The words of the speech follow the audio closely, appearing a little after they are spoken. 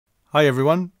Hi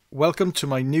everyone, welcome to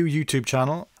my new YouTube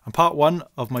channel and part one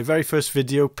of my very first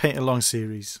video paint along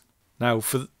series. Now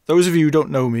for those of you who don't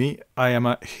know me, I am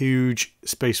a huge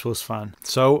Space Wolves fan,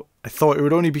 so I thought it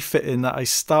would only be fitting that I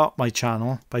start my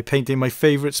channel by painting my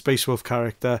favourite Space Wolf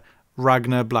character,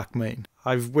 Ragnar Blackmane.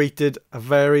 I've waited a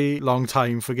very long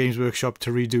time for Games Workshop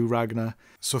to redo Ragnar,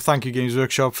 so thank you Games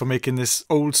Workshop for making this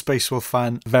old Space Wolf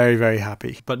fan very, very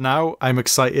happy. But now I'm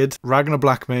excited. Ragnar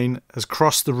Blackmane has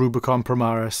crossed the Rubicon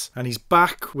Primaris and he's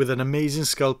back with an amazing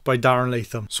sculpt by Darren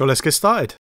Latham. So let's get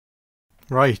started.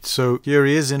 Right, so here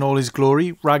he is in all his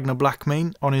glory, Ragnar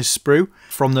Blackmane on his sprue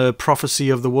from the Prophecy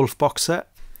of the Wolf box set.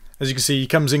 As you can see, he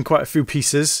comes in quite a few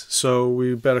pieces, so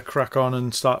we better crack on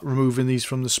and start removing these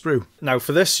from the sprue. Now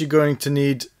for this, you're going to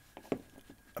need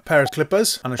a pair of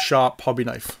clippers and a sharp hobby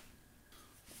knife.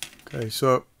 Okay,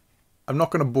 so I'm not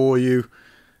going to bore you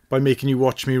by making you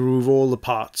watch me remove all the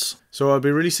parts. So I'll be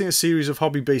releasing a series of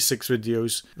hobby basics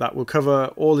videos that will cover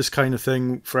all this kind of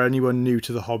thing for anyone new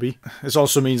to the hobby. This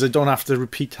also means I don't have to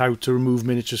repeat how to remove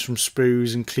miniatures from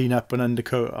sprues and clean up and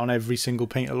undercoat on every single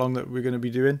paint along that we're going to be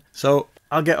doing. So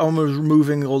I'll get on with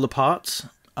removing all the parts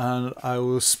and I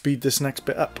will speed this next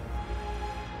bit up.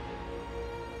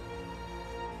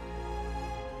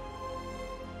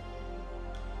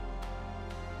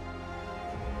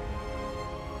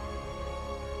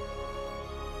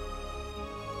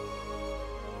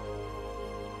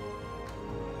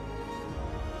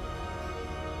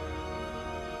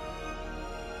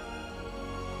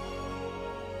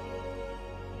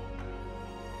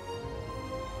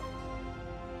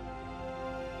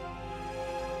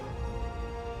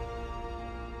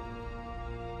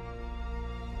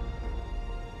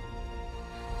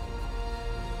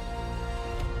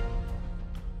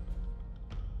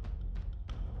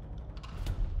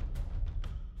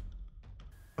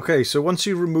 Okay, so once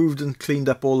you've removed and cleaned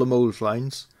up all the mould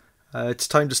lines, it's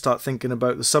time to start thinking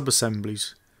about the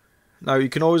sub-assemblies. Now you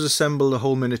can always assemble the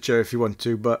whole miniature if you want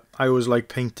to, but I always like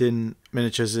painting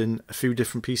miniatures in a few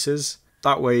different pieces.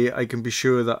 That way I can be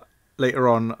sure that later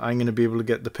on I'm going to be able to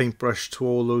get the paintbrush to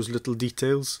all those little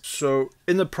details. So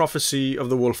in the Prophecy of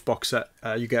the Wolf box set,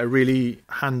 you get a really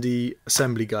handy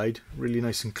assembly guide, really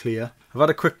nice and clear. I've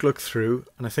had a quick look through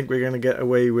and I think we're going to get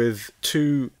away with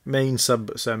 2 main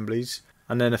sub-assemblies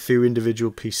and then a few individual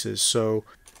pieces. So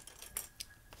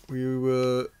we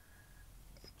will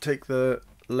take the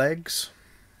legs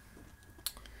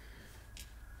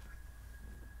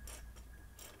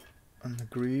and the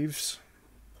greaves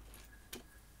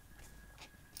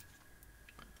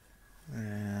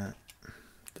there,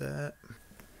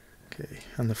 okay,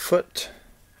 and the foot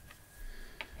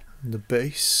and the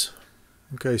base.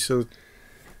 Okay, so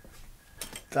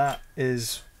that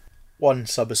is one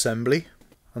sub-assembly.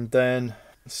 And then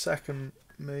the second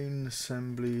main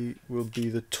assembly will be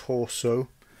the torso.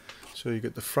 So you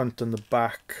get the front and the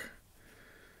back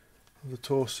of the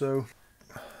torso.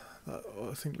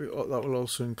 I think that will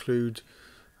also include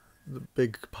the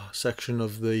big section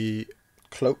of the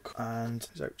cloak and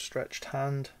his outstretched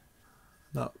hand.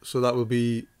 So that will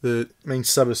be the main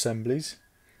sub-assemblies,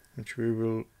 which we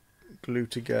will glue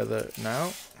together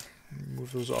now.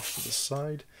 Move those off to the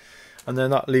side. And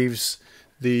then that leaves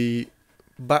the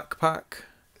backpack,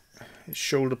 his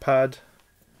shoulder pad,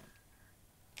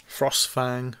 frost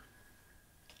fang,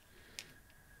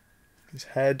 his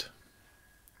head,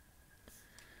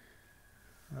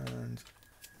 and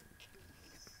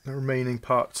the remaining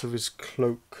parts of his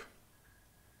cloak.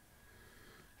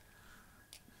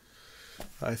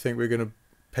 I think we're going to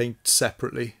paint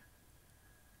separately.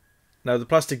 Now the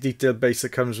plastic detail base that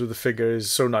comes with the figure is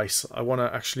so nice. I want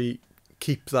to actually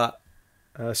keep that,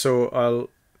 so I'll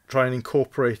try and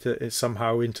incorporate it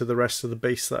somehow into the rest of the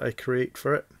base that I create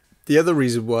for it. The other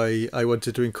reason why I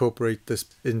wanted to incorporate this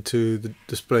into the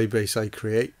display base I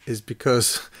create is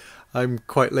because I'm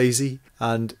quite lazy,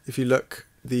 and if you look,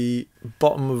 the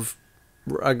bottom of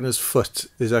Ragnar's foot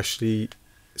is actually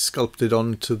sculpted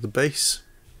onto the base,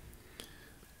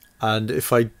 and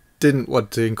if I didn't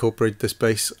want to incorporate this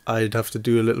base I'd have to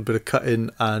do a little bit of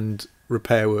cutting and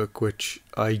repair work, which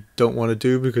I don't want to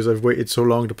do because I've waited so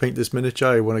long to paint this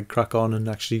miniature. I want to crack on and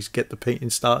actually get the painting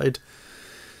started.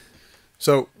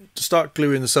 So to start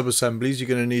gluing the sub-assemblies you're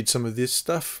going to need some of this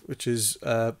stuff, which is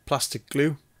plastic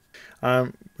glue.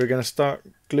 We're going to start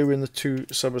gluing the 2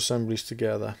 sub-assemblies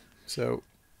together. So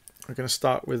we're going to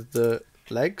start with the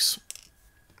legs.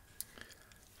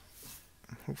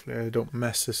 Hopefully I don't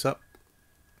mess this up.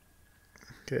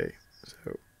 Okay,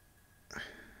 so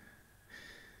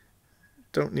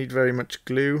don't need very much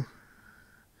glue.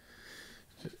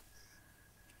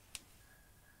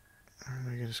 And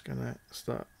we're just going to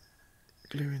start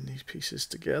gluing these pieces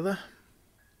together.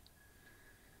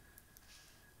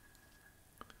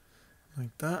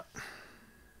 like that.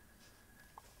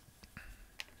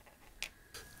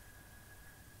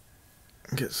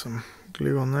 Get some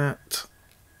glue on that.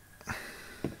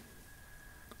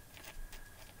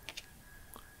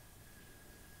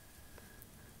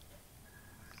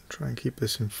 Try and keep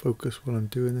this in focus while I'm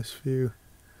doing this for you.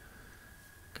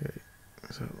 Okay,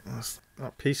 so that's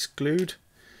that piece glued.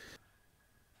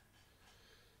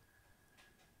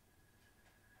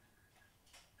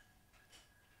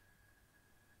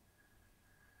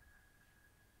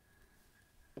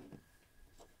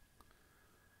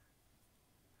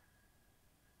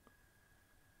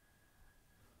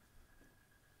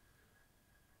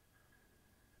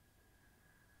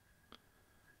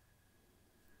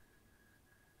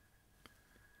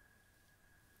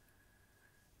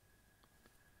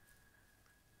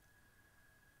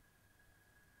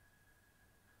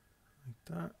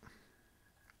 Like that.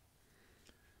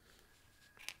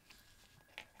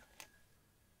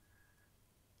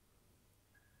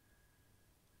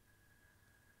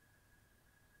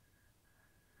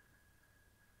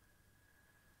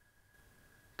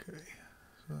 Okay,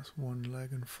 so that's one leg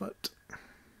and foot.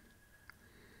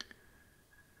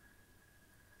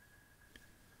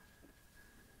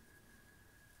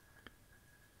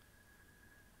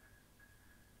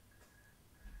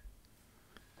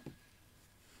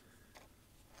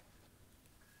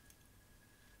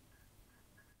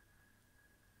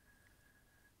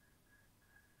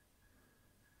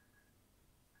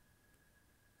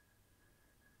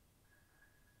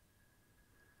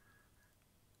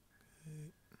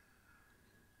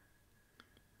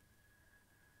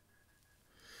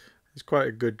 It's quite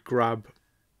a good grab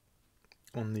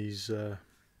on these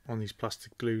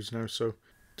plastic glues now, so it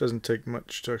doesn't take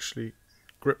much to actually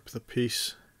grip the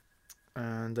piece.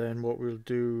 And then what we'll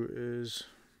do is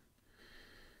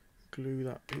glue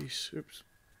that piece. Oops.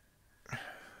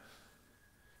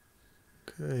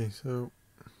 Okay, so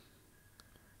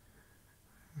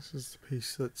this is the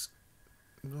piece that's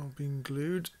not been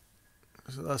glued.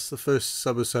 So that's the first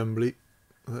sub-assembly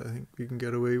that I think we can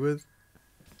get away with.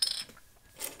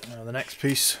 Now the next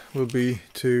piece will be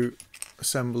to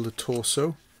assemble the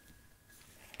torso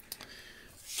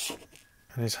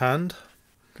and his hand.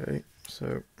 Okay,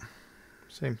 so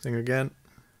same thing again.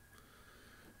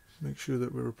 Make sure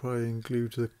that we're applying glue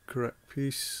to the correct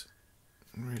piece.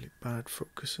 Really bad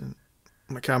focusing.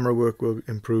 My camera work will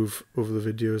improve over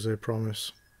the videos, I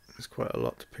promise. There's quite a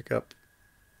lot to pick up.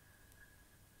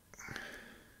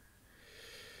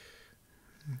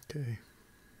 Okay.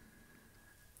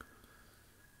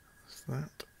 That's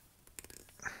that.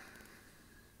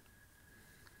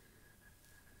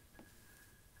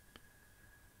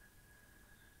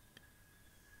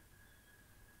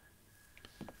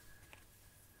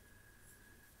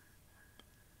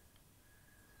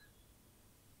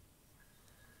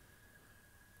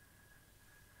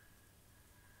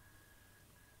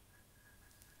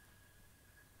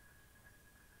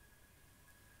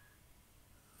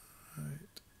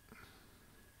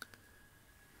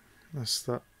 That's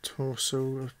that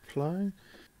torso applied.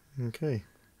 Okay.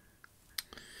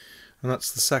 And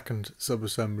that's the second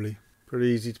sub-assembly. Pretty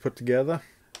easy to put together.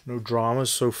 No dramas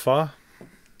so far.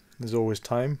 There's always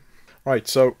time. Right,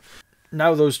 so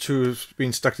now those two have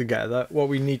been stuck together, what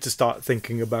we need to start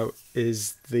thinking about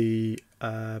is the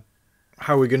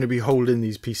how we're going to be holding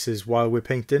these pieces while we're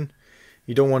painting.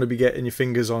 You don't want to be getting your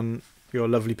fingers on your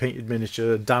lovely painted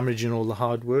miniature, damaging all the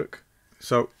hard work.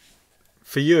 So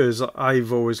for years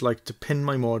I've always liked to pin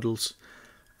my models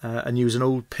and use an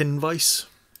old pin vise.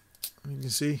 You can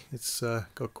see it's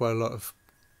got quite a lot of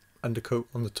undercoat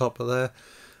on the top of there.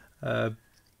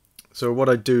 So what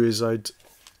I'd do is I'd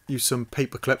use some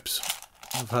paper clips.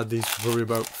 I've had these for probably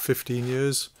about 15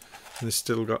 years and they've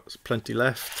still got plenty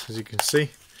left, as you can see.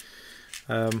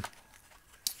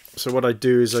 So what I'd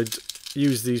do is I'd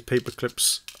use these paper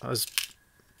clips as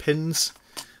pins.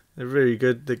 They're very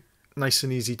good, they're nice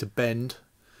and easy to bend,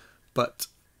 but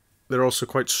they're also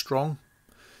quite strong.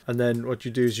 And then what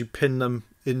you do is you pin them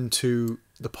into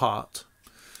the part,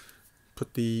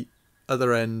 put the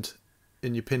other end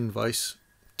in your pin vise,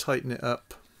 tighten it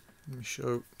up. Let me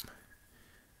show.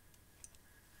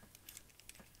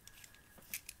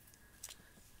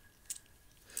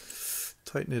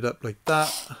 Tighten it up like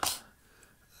that,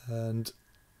 and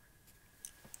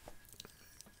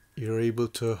you're able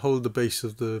to hold the base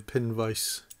of the pin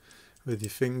vise with your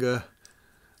finger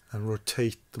and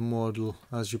rotate the model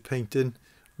as you're painting.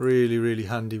 Really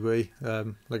handy way.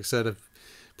 Like I said, I've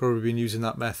probably been using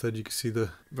that method. You can see the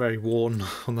very worn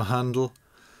on the handle.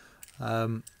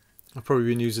 I've probably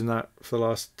been using that for the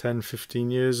last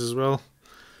 10-15 years as well.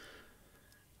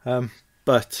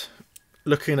 But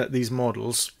looking at these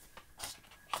models,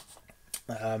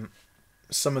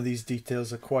 Some of these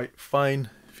details are quite fine.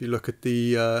 If you look at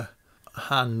the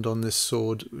hand on this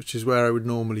sword, which is where I would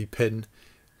normally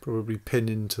probably pin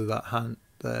into that hand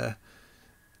there,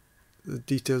 the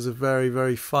details are very,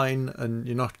 very fine, and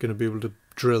you're not going to be able to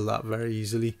drill that very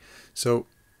easily. So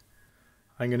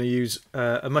I'm going to use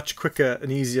a much quicker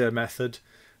and easier method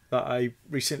that I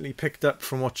recently picked up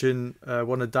from watching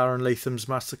one of Darren Latham's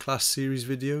Masterclass series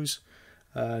videos.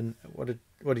 And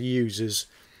what he uses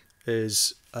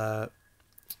is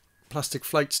plastic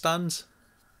flight stands,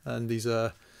 and these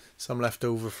are some left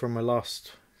over from my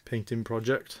last painting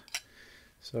project.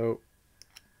 So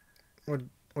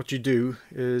what you do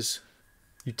is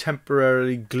you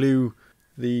temporarily glue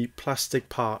the plastic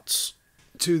parts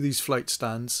to these flight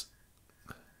stands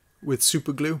with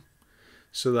super glue,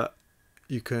 so that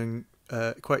you can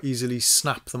quite easily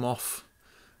snap them off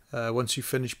once you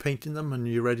finish painting them and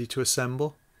you're ready to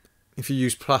assemble. If you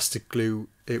use plastic glue,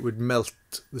 it would melt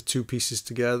the two pieces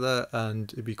together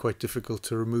and it'd be quite difficult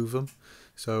to remove them.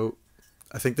 So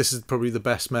I think this is probably the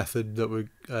best method that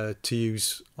we're to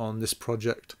use on this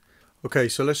project. Okay,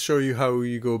 so let's show you how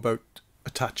you go about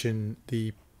attaching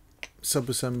the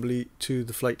sub-assembly to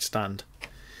the flight stand.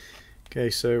 Okay,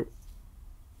 so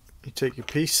you take your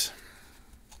piece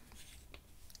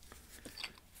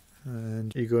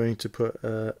and you're going to put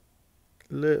a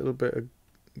little bit of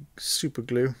super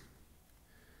glue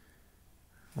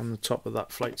on the top of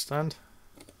that flight stand,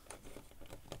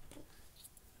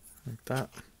 like that,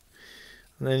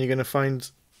 and then you're going to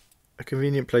find a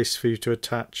convenient place for you to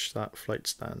attach that flight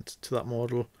stand to that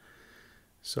model,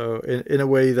 so in a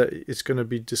way that it's going to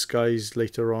be disguised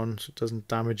later on so it doesn't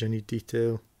damage any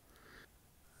detail.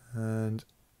 And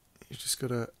you just got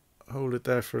to hold it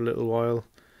there for a little while.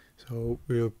 So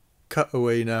we'll cut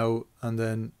away now and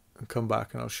then come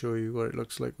back and I'll show you what it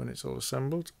looks like when it's all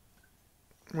assembled.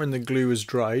 When the glue is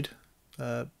dried,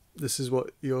 this is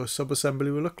what your sub-assembly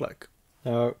will look like.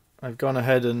 Now I've gone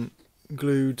ahead and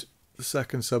glued the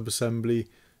second sub-assembly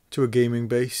to a gaming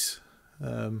base,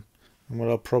 and what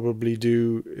I'll probably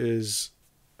do is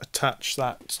attach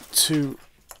that to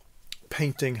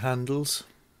painting handles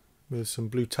with some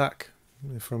blue tack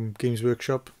from Games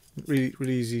Workshop.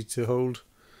 Really easy to hold.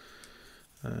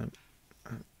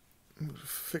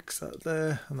 Fix that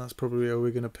there, and that's probably how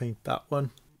we're going to paint that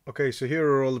one. Okay, so here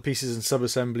are all the pieces and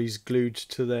sub-assemblies glued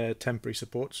to their temporary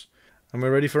supports, and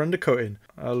we're ready for undercoating.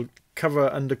 I'll cover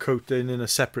undercoating in a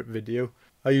separate video.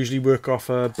 I usually work off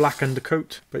a black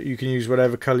undercoat, but you can use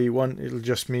whatever colour you want. It'll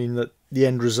just mean that the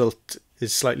end result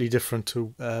is slightly different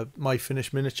to my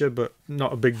finished miniature, but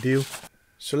not a big deal.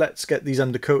 So let's get these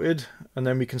undercoated and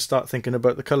then we can start thinking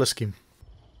about the colour scheme.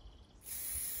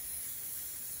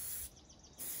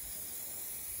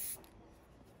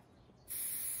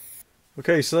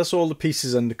 Okay, so that's all the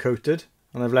pieces undercoated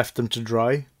and I've left them to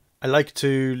dry. I like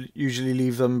to usually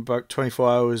leave them about 24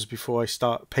 hours before I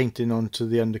start painting onto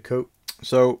the undercoat.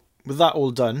 So with that all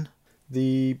done,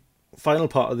 the final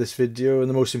part of this video and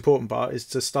the most important part is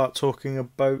to start talking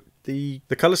about the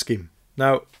colour scheme.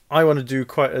 Now I want to do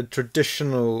quite a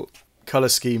traditional colour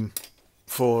scheme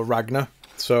for Ragnar,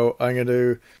 so I'm going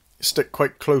to stick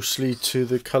quite closely to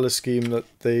the colour scheme that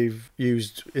they've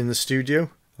used in the studio.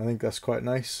 I think that's quite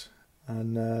nice,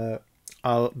 and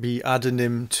I'll be adding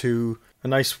him to a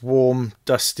nice warm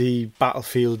dusty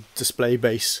battlefield display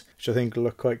base, which I think will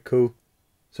look quite cool.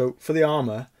 So for the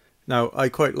armour, now I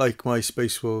quite like my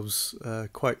Space Wolves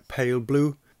quite pale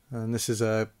blue, and this is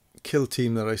a kill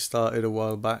team that I started a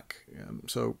while back,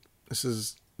 so this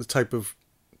is the type of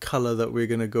colour that we're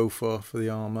going to go for the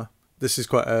armour. This is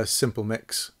quite a simple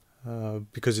mix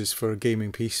because it's for a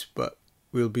gaming piece, but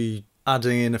we'll be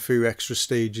adding in a few extra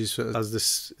stages as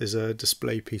this is a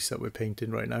display piece that we're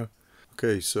painting right now.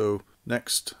 Okay, so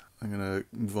next I'm going to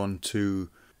move on to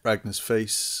Ragnar's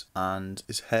face and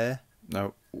his hair.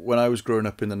 Now when I was growing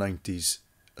up in the 90s,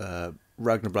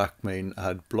 Ragnar Blackmane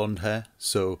had blonde hair,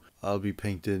 so I'll be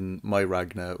painting my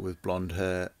Ragnar with blonde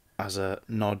hair as a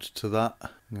nod to that.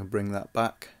 I'm going to bring that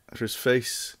back. For his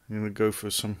face, I'm going to go for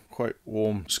some quite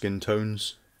warm skin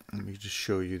tones. Let me just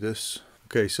show you this.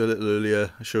 Okay, so a little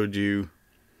earlier I showed you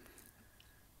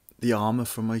the armour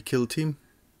from my kill team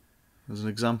as an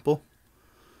example.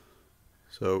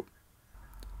 So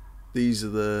these are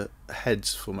the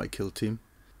heads for my kill team.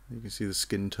 You can see the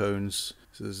skin tones.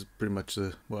 So this is pretty much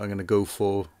what I'm going to go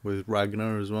for with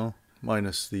Ragnar as well,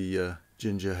 minus the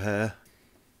ginger hair.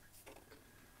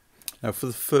 Now for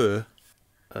the fur,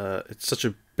 it's such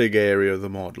a big area of the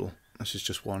model. This is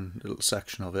just one little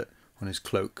section of it on his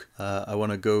cloak. I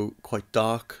want to go quite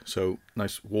dark, so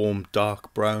nice warm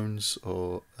dark browns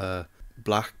or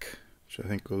black, which I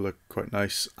think will look quite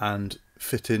nice, and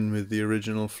fit in with the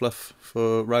original fluff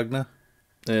for Ragnar.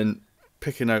 And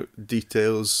picking out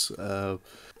details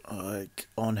like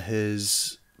on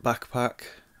his backpack,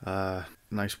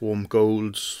 nice warm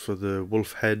golds for the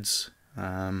wolf heads,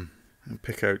 and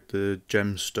pick out the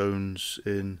gemstones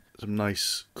in some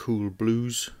nice cool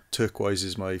blues. Turquoise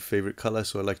is my favourite colour,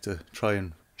 so I like to try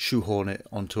and shoehorn it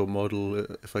onto a model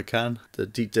if I can. The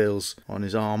details on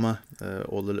his armour,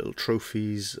 all the little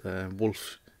trophies,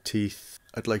 wolf teeth.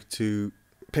 I'd like to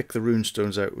pick the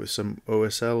runestones out with some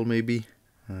OSL maybe.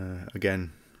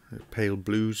 Again, pale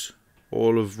blues.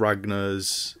 All of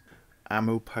Ragnar's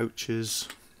ammo pouches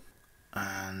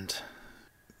and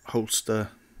holster.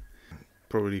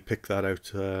 Probably pick that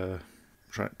out.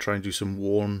 Try and do some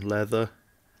worn leather,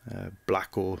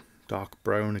 black or dark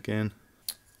brown again.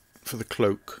 For the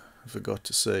cloak, I forgot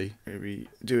to say, maybe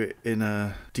do it in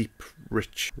a deep,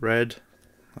 rich red.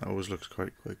 That always looks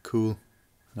quite cool.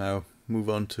 Now move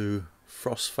on to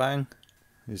Frostfang,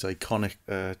 his iconic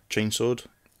chainsword.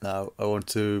 Now I want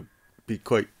to be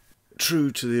quite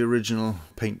true to the original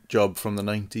paint job from the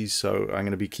 90s, so I'm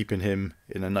going to be keeping him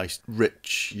in a nice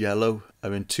rich yellow.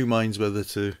 I'm in two minds whether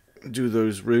to do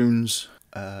those runes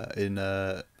in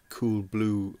a cool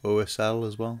blue OSL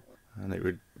as well, and it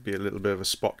would be a little bit of a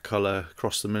spot colour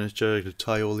across the miniature to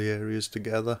tie all the areas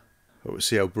together. But we'll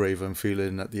see how brave I'm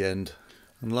feeling at the end.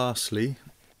 And lastly,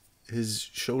 his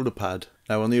shoulder pad.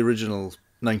 Now on the original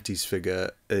 90s figure,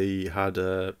 he had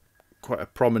quite a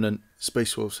prominent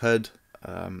Space Wolf's head.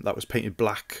 That was painted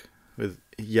black with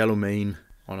yellow mane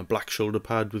on a black shoulder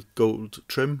pad with gold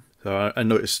trim. So I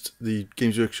noticed the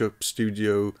Games Workshop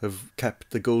studio have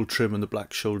kept the gold trim and the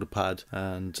black shoulder pad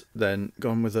and then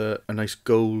gone with a nice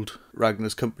gold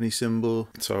Ragnar's company symbol.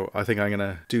 So I think I'm going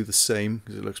to do the same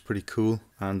because it looks pretty cool.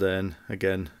 And then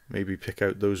again, maybe pick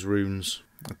out those runes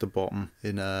at the bottom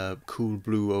in a cool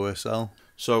blue OSL.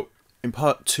 So in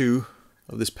part 2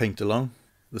 of this paint along,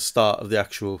 the start of the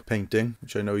actual painting,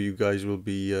 which I know you guys will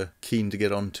be keen to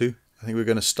get onto, I think we're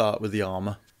going to start with the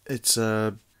armour. It's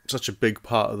such a big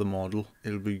part of the model,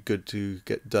 it'll be good to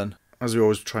get done. As we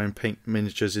always try and paint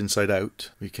miniatures inside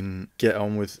out, we can get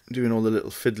on with doing all the little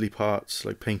fiddly parts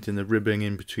like painting the ribbing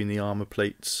in between the armour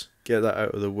plates. Get that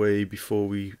out of the way before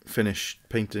we finish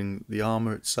painting the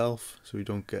armour itself, so we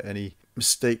don't get any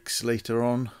mistakes later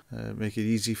on. Make it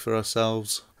easy for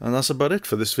ourselves. And that's about it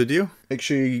for this video. Make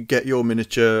sure you get your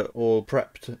miniature all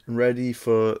prepped and ready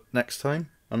for next time,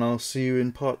 and I'll see you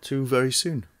in part 2 very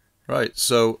soon. Right,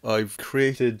 so I've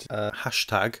created a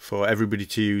hashtag for everybody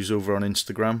to use over on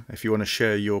Instagram. If you want to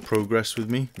share your progress with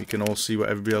me, we can all see what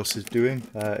everybody else is doing.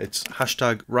 It's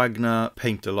hashtag Ragnar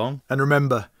Paint Along. And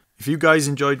remember, if you guys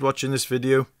enjoyed watching this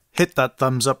video, hit that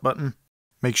thumbs up button.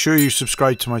 Make sure you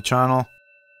subscribe to my channel.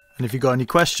 And if you got any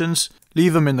questions,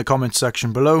 leave them in the comments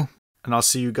section below. And I'll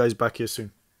see you guys back here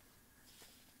soon.